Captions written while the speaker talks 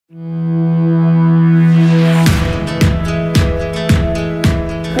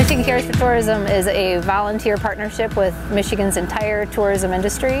Tourism is a volunteer partnership with Michigan's entire tourism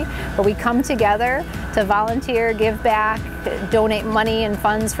industry, where we come together to volunteer, give back, donate money and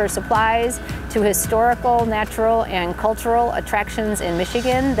funds for supplies to historical, natural, and cultural attractions in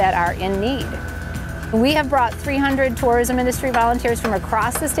Michigan that are in need. We have brought 300 tourism industry volunteers from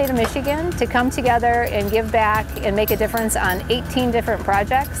across the state of Michigan to come together and give back and make a difference on 18 different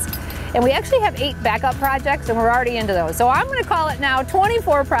projects. And we actually have 8 backup projects, and we're already into those. So I'm going to call it now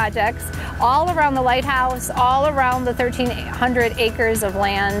 24 projects all around the lighthouse, all around the 1,300 acres of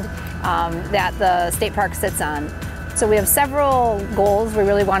land that the state park sits on. So we have several goals we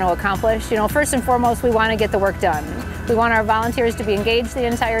really want to accomplish. You know, first and foremost, we want to get the work done. We want our volunteers to be engaged the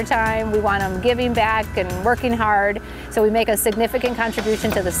entire time. We want them giving back and working hard, so we make a significant contribution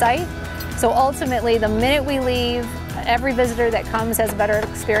to the site. So ultimately, the minute we leave, every visitor that comes has a better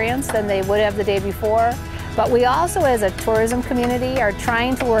experience than they would have the day before. But we also, as a tourism community, are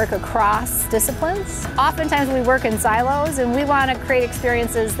trying to work across disciplines. Oftentimes we work in silos, and we want to create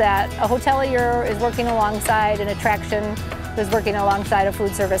experiences that a hotelier is working alongside an attraction, is working alongside a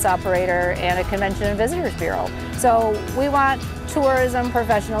food service operator and a convention and visitors bureau. So we want tourism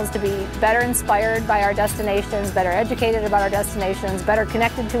professionals to be better inspired by our destinations, better educated about our destinations, better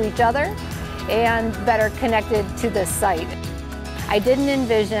connected to each other, and better connected to the site. I didn't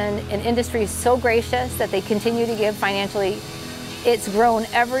envision an industry so gracious that they continue to give financially. It's grown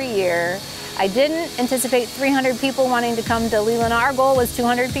every year. I didn't anticipate 300 people wanting to come to Leland. Our goal was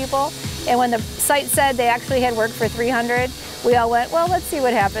 200 people. And when the site said they actually had work for 300, we all went, well, let's see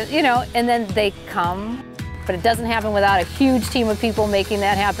what happens, you know, and then they come. But it doesn't happen without a huge team of people making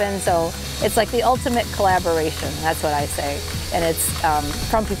that happen. So it's like the ultimate collaboration, that's what I say. And it's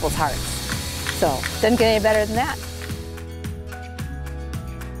from people's hearts. So, doesn't get any better than that.